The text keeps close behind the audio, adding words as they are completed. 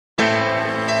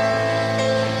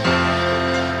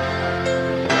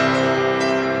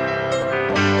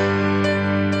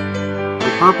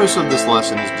purpose of this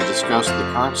lesson is to discuss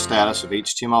the current status of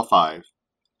HTML5,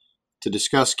 to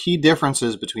discuss key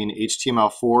differences between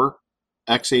HTML4,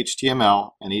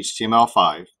 XHTML, and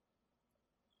HTML5,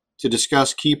 to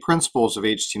discuss key principles of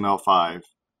HTML5,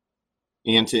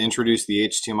 and to introduce the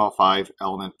HTML5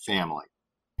 element family.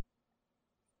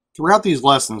 Throughout these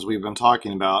lessons, we've been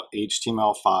talking about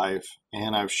HTML5,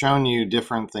 and I've shown you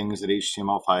different things that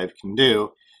HTML5 can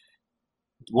do.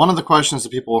 One of the questions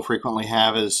that people will frequently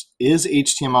have is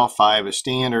HTML5 a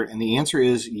standard? And the answer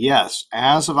is yes.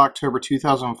 As of October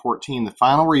 2014, the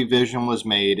final revision was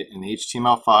made and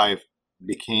HTML5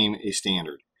 became a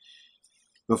standard.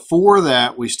 Before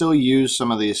that, we still used some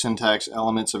of the syntax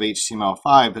elements of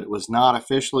HTML5, but it was not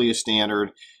officially a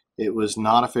standard. It was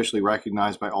not officially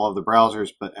recognized by all of the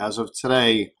browsers, but as of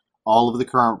today, all of the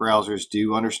current browsers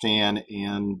do understand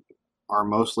and are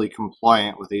mostly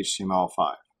compliant with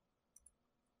HTML5.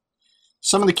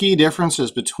 Some of the key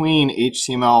differences between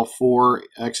HTML4,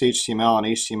 XHTML, and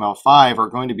HTML5 are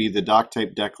going to be the doc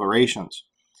type declarations.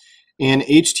 In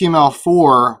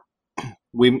HTML4,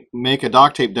 we make a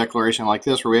doc type declaration like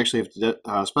this where we actually have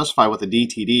to specify what the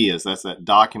DTD is. That's that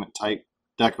document type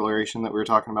declaration that we were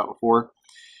talking about before.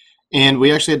 And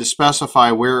we actually had to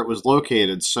specify where it was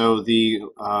located. So the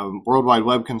World Wide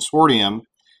Web Consortium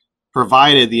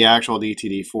provided the actual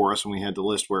DTD for us, and we had to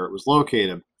list where it was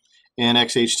located. In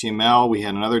XHTML, we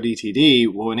had another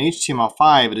DTD. Well, in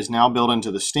HTML5, it is now built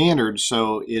into the standard,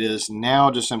 so it is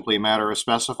now just simply a matter of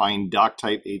specifying doc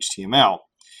type HTML.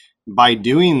 By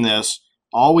doing this,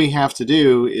 all we have to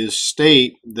do is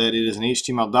state that it is an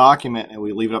HTML document, and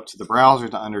we leave it up to the browser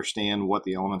to understand what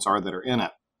the elements are that are in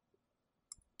it.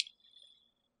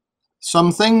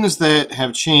 Some things that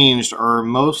have changed are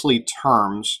mostly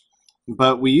terms,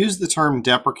 but we use the term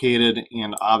deprecated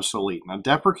and obsolete. Now,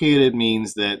 deprecated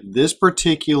means that this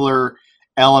particular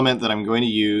element that I'm going to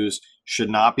use should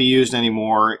not be used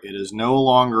anymore. It is no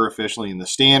longer officially in the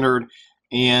standard,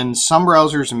 and some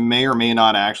browsers may or may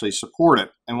not actually support it.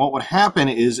 And what would happen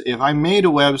is if I made a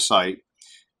website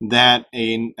that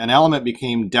an element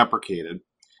became deprecated,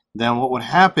 then what would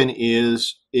happen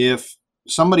is if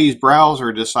somebody's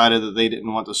browser decided that they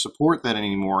didn't want to support that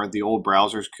anymore, the newer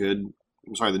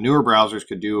browsers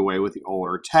could do away with the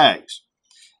older tags,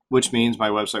 which means my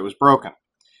website was broken.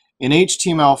 In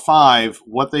HTML5,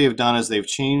 what they have done is they've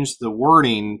changed the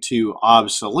wording to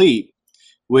obsolete,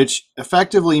 which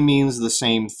effectively means the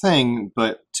same thing,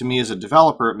 but to me as a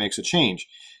developer, it makes a change.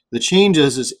 The change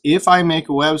is if I make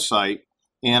a website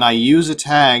and I use a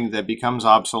tag that becomes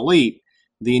obsolete,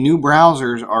 the new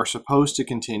browsers are supposed to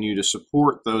continue to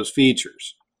support those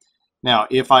features. Now,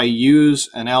 if I use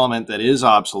an element that is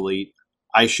obsolete,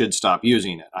 I should stop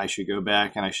using it. I should go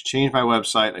back and I should change my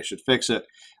website. I should fix it.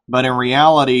 But in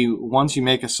reality, once you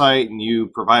make a site and you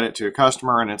provide it to a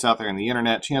customer and it's out there on the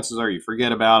internet, chances are you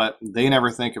forget about it. They never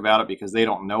think about it because they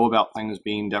don't know about things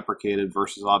being deprecated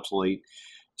versus obsolete.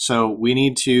 So we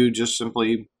need to just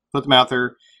simply put them out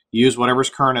there, use whatever's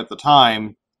current at the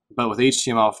time. But with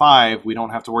HTML5, we don't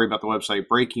have to worry about the website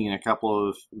breaking a couple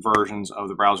of versions of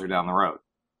the browser down the road.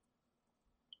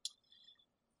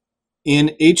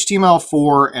 In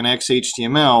HTML4 and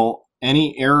XHTML,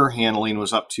 any error handling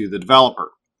was up to the developer,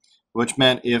 which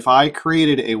meant if I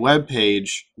created a web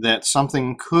page that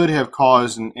something could have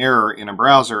caused an error in a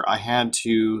browser, I had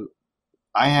to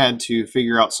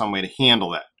figure out some way to handle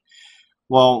that.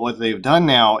 Well, what they've done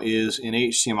now is in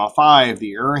HTML5,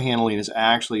 the error handling is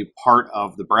actually part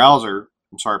of the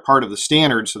part of the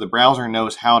standard, so the browser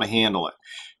knows how to handle it.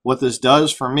 What this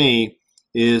does for me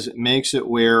is it makes it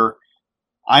where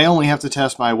I only have to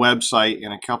test my website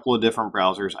in a couple of different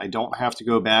browsers. I don't have to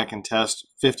go back and test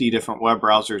 50 different web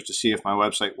browsers to see if my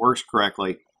website works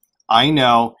correctly. I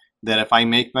know that if I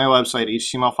make my website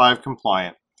HTML5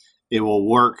 compliant, it will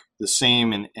work the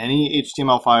same in any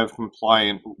HTML5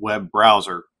 compliant web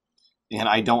browser, and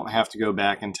I don't have to go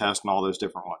back and test in all those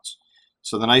different ones.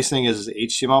 So the nice thing is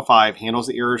HTML5 handles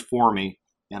the errors for me,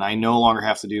 and I no longer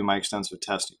have to do my extensive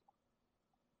testing.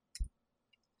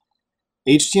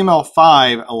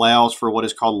 HTML5 allows for what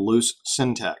is called loose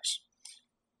syntax.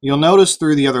 You'll notice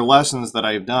through the other lessons that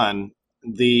I've done,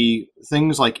 the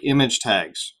things like image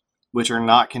tags, which are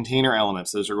not container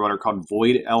elements. Those are what are called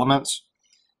void elements.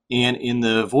 And in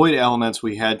the void elements,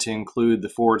 we had to include the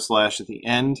 / at the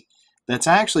end. That's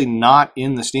actually not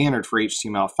in the standard for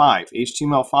HTML5.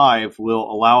 HTML5 will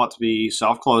allow it to be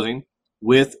self-closing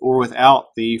with or without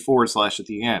the / at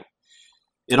the end.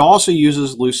 It also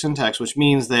uses loose syntax, which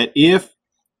means that if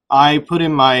I put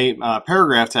in my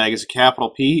paragraph tag as a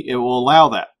capital P, it will allow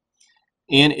that.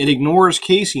 And it ignores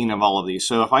casing of all of these.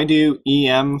 So if I do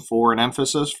EM for an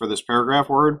emphasis for this paragraph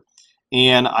word,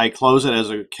 and I close it as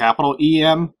a capital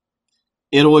EM,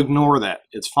 it'll ignore that.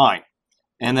 It's fine.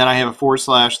 And then I have a /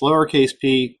 lowercase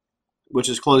p, which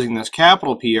is closing this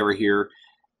capital P over here.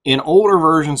 In older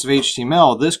versions of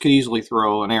HTML, this could easily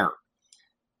throw an error.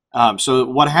 So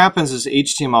what happens is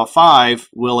HTML5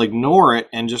 will ignore it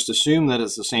and just assume that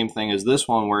it's the same thing as this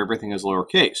one where everything is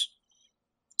lowercase.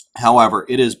 However,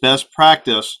 it is best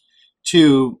practice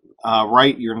to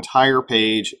write your entire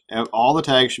page. All the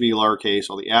tags should be lowercase,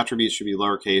 all the attributes should be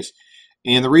lowercase.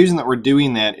 And the reason that we're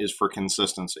doing that is for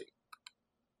consistency.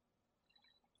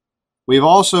 We've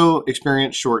also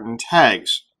experienced shortened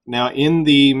tags. Now in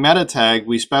the meta tag,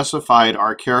 we specified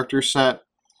our character set.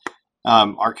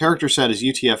 Our character set is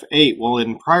UTF-8. Well,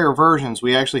 in prior versions,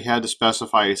 we actually had to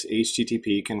specify its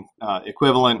HTTP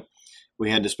equivalent.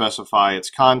 We had to specify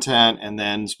its content and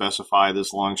then specify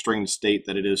this long string to state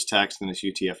that it is text and it's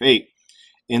UTF-8.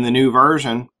 In the new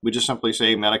version, we just simply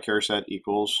say meta character set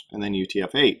equals and then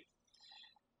UTF-8.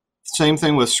 Same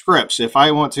thing with scripts. If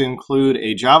I want to include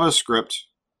a JavaScript,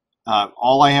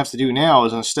 all I have to do now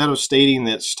is instead of stating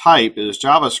that its type is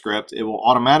JavaScript, it will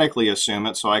automatically assume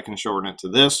it, so I can shorten it to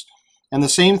this. And the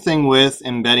same thing with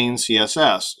embedding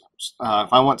CSS.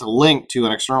 If I want to link to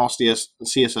an external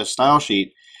CSS style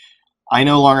sheet, I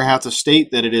no longer have to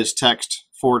state that it is text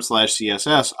 /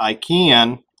 CSS. I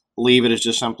can leave it as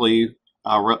just simply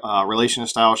relation to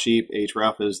style sheet,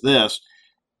 href is this.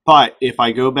 But if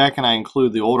I go back and I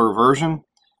include the older version,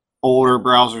 older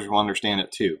browsers will understand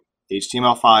it too.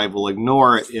 HTML5 will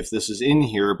ignore it if this is in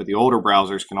here, but the older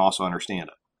browsers can also understand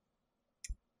it.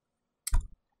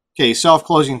 Okay,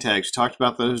 self-closing tags. We talked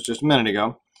about those just a minute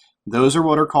ago. Those are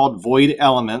what are called void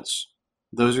elements.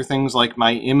 Those are things like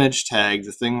my image tag,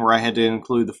 the thing where I had to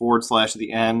include the / at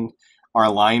the end, our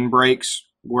line breaks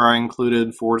where I included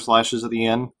 / at the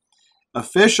end.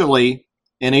 Officially,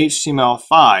 in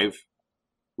HTML5,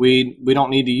 we don't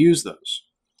need to use those.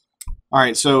 All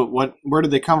right, so where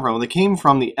did they come from? Well, they came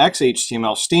from the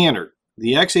XHTML standard.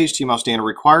 The XHTML standard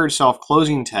required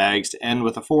self-closing tags to end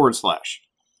with a /.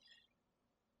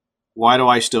 Why do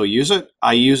I still use it?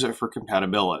 I use it for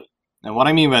compatibility. And what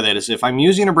I mean by that is if I'm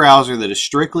using a browser that is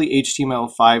strictly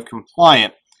HTML5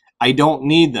 compliant, I don't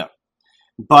need them.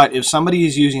 But if somebody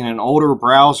is using an older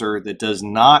browser that does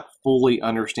not fully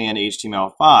understand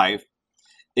HTML5,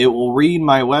 it will read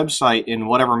my website in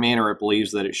whatever manner it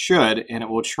believes that it should, and it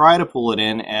will try to pull it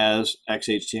in as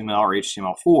XHTML or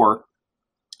HTML4,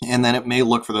 and then it may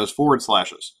look for those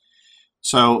 /.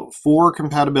 So for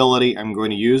compatibility, I'm going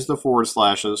to use the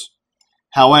 /.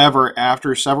 However,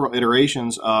 after several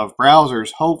iterations of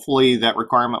browsers, hopefully that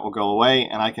requirement will go away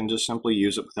and I can just simply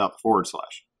use it without the /.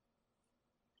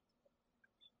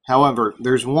 However,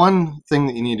 there's one thing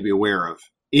that you need to be aware of.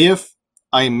 If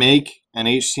I make an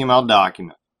HTML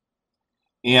document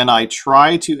and I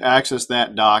try to access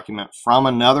that document from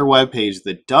another web page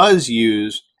that does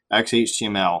use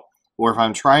XHTML, or if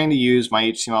I'm trying to use my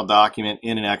HTML document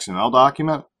in an XML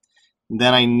document,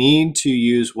 then I need to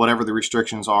use whatever the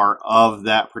restrictions are of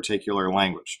that particular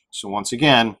language. So once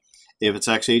again, if it's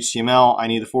XHTML, I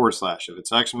need the /. If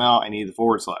it's XML, I need the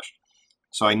 /.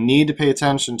 So I need to pay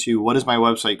attention to what is my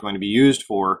website going to be used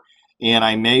for, and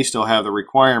I may still have the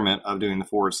requirement of doing the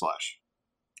 /.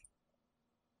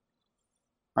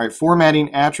 All right,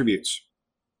 formatting attributes.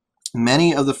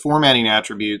 Many of the formatting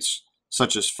attributes,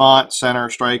 such as font, center,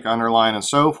 strike, underline, and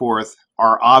so forth,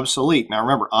 are obsolete. Now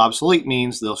remember, obsolete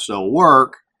means they'll still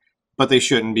work, but they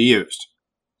shouldn't be used.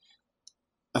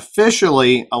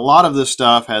 Officially, a lot of this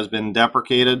stuff has been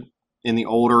deprecated in the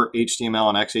older HTML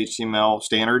and XHTML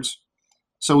standards.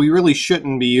 So we really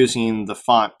shouldn't be using the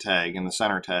font tag and the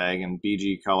center tag and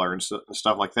BG color and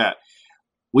stuff like that.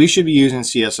 We should be using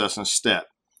CSS instead.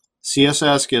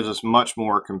 CSS gives us much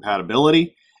more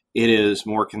compatibility. It is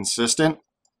more consistent.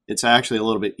 It's actually a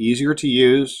little bit easier to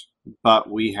use,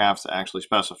 but we have to actually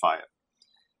specify it.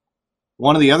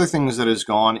 One of the other things that has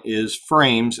gone is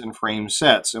frames and frame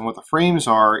sets. And what the frames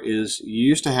are is you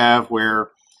used to have where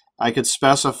I could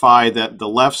specify that the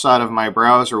left side of my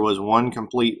browser was one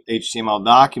complete HTML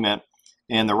document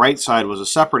and the right side was a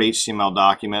separate HTML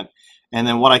document. And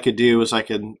then what I could do is I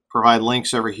could provide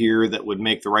links over here that would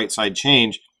make the right side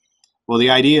change. Well,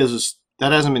 the idea is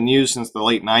that hasn't been used since the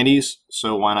late 90s,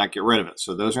 so why not get rid of it?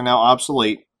 So those are now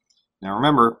obsolete. Now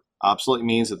remember, obsolete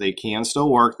means that they can still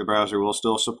work, the browser will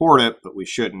still support it, but we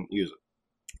shouldn't use it.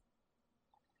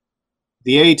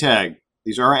 The A tag,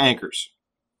 these are our anchors.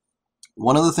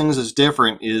 One of the things that's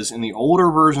different is in the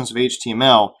older versions of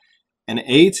HTML, an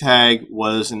A tag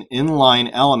was an inline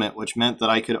element, which meant that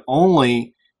I could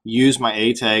only use my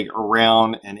A tag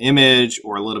around an image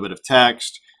or a little bit of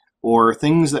text or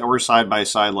things that were side by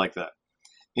side like that.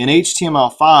 In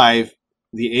HTML5,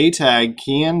 the A tag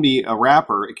can be a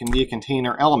wrapper. It can be a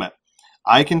container element.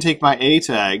 I can take my A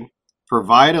tag,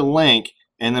 provide a link,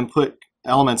 and then put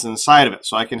elements inside of it.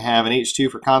 So I can have an H2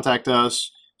 for contact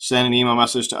us, send an email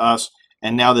message to us,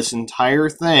 and now this entire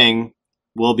thing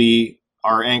will be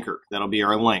our anchor. That'll be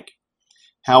our link.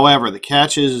 However, the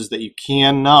catch is that you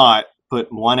cannot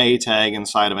put one A tag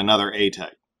inside of another A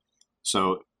tag.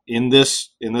 So in this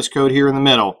code here in the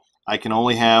middle, I can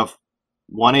only have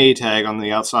one A tag on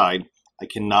the outside. I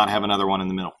cannot have another one in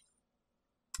the middle.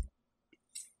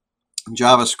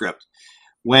 JavaScript.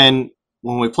 When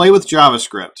we play with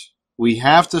JavaScript, we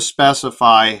have to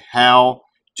specify how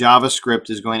JavaScript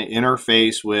is going to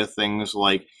interface with things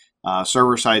like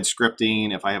server-side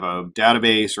scripting. If I have a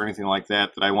database or anything like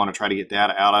that that I want to try to get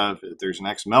data out of, if there's an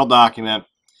XML document,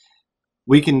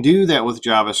 we can do that with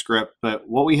JavaScript, but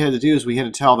what we had to do is we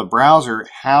had to tell the browser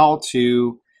how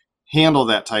to handle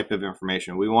that type of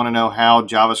information. We want to know how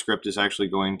JavaScript is actually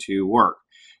going to work.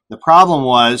 The problem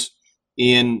was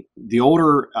in the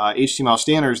older HTML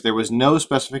standards, there was no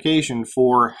specification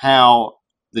for how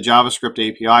the JavaScript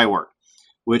API worked,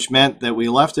 which meant that we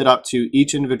left it up to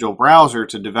each individual browser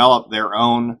to develop their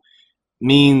own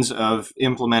means of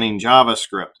implementing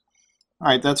JavaScript. All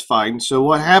right, that's fine. So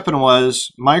what happened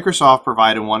was Microsoft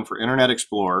provided one for Internet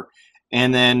Explorer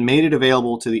and then made it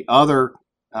available to the other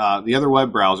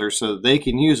web browsers so that they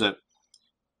can use it.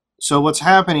 So what's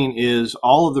happening is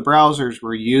all of the browsers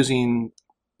were using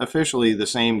officially the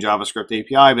same JavaScript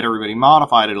API, but everybody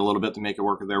modified it a little bit to make it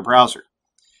work with their browser.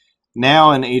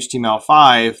 Now in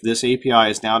HTML5, this API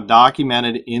is now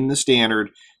documented in the standard.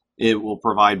 It will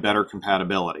provide better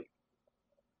compatibility.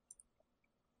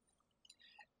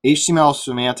 HTML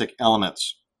semantic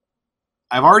elements.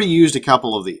 I've already used a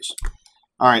couple of these.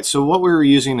 All right, so what we were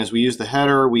using is we used the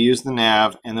header, we used the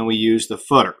nav, and then we used the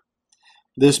footer.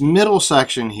 This middle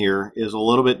section here is a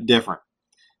little bit different.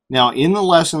 Now, in the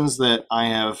lessons that I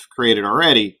have created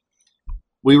already,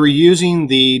 we were using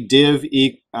the div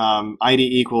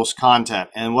ID equals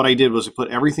content, and what I did was I put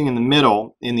everything in the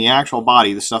middle, in the actual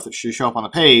body, the stuff that should show up on the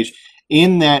page,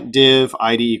 in that div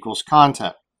ID equals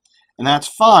content. And that's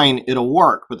fine, it'll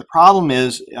work. But the problem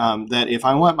is that if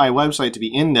I want my website to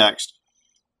be indexed,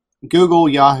 Google,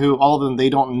 Yahoo, all of them, they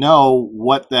don't know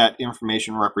what that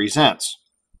information represents.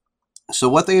 So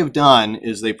what they have done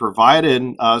is they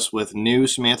provided us with new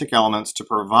semantic elements to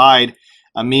provide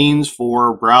a means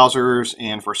for browsers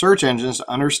and for search engines to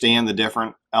understand the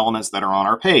different elements that are on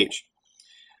our page.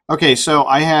 Okay, so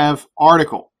I have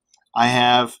article, I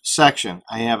have section,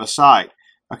 I have aside.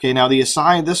 Okay, now the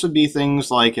aside, this would be things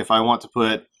like if I want to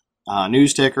put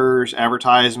news tickers,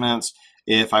 advertisements,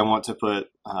 if I want to put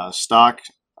stock,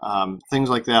 things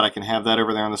like that, I can have that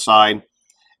over there on the side.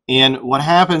 And what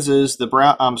happens is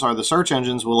the search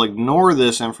engines will ignore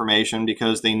this information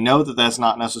because they know that that's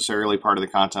not necessarily part of the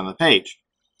content of the page.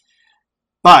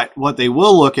 But what they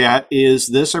will look at is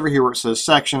this over here where it says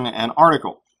section and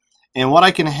article. And what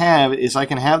I can have is I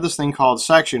can have this thing called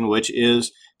section, which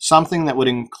is something that would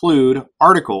include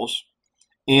articles.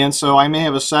 And so I may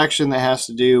have a section that has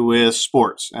to do with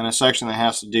sports and a section that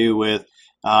has to do with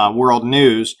world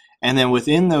news. And then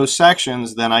within those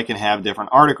sections, then I can have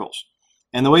different articles.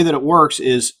 And the way that it works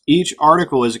is each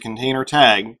article is a container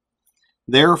tag.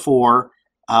 Therefore,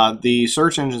 the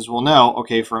search engines will know,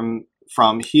 okay,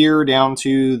 from here down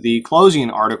to the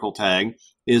closing article tag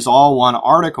is all one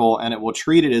article, and it will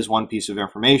treat it as one piece of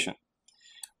information.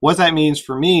 What that means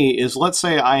for me is, let's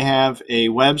say I have a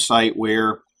website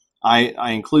where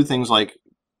I include things like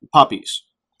puppies,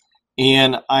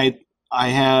 and I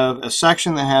have a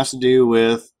section that has to do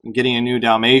with getting a new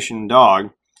Dalmatian dog,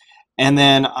 and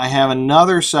then I have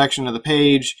another section of the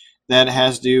page that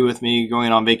has to do with me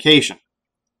going on vacation.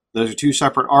 Those are two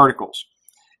separate articles.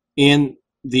 In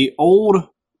the old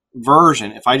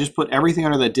version, if I just put everything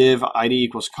under the div ID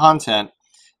equals content,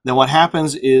 then what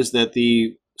happens is that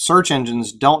the search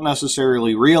engines don't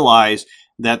necessarily realize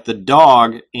that the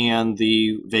dog and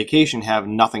the vacation have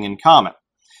nothing in common.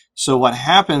 So what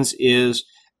happens is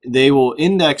they will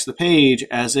index the page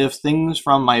as if things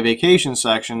from my vacation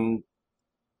section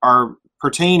are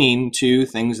pertaining to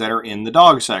things that are in the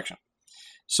dog section.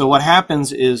 So what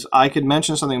happens is I could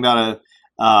mention something about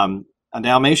a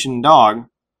Dalmatian dog,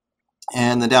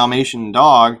 and the Dalmatian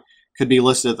dog could be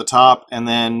listed at the top, and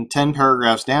then 10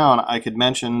 paragraphs down I could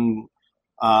mention,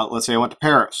 let's say I went to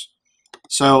Paris.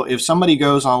 So if somebody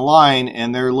goes online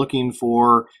and they're looking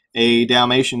for a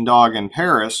Dalmatian dog in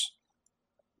Paris,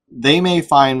 they may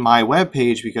find my web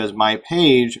page because my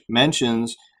page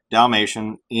mentions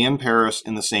Dalmatian and Paris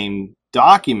in the same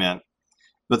document,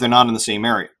 but they're not in the same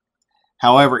area.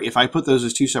 However, if I put those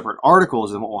as two separate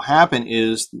articles, then what will happen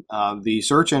is the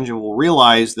search engine will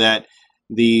realize that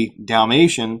the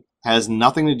Dalmatian has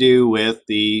nothing to do with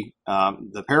the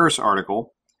Paris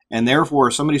article, and therefore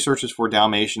if somebody searches for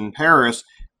Dalmatian Paris,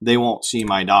 they won't see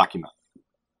my document.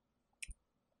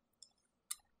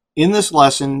 In this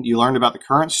lesson, you learned about the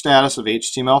current status of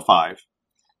HTML5,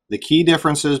 the key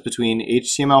differences between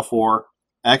HTML4,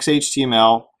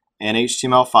 XHTML, and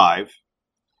HTML5,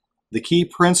 the key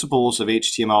principles of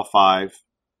HTML5,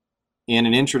 and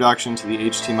an introduction to the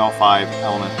HTML5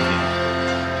 element panel.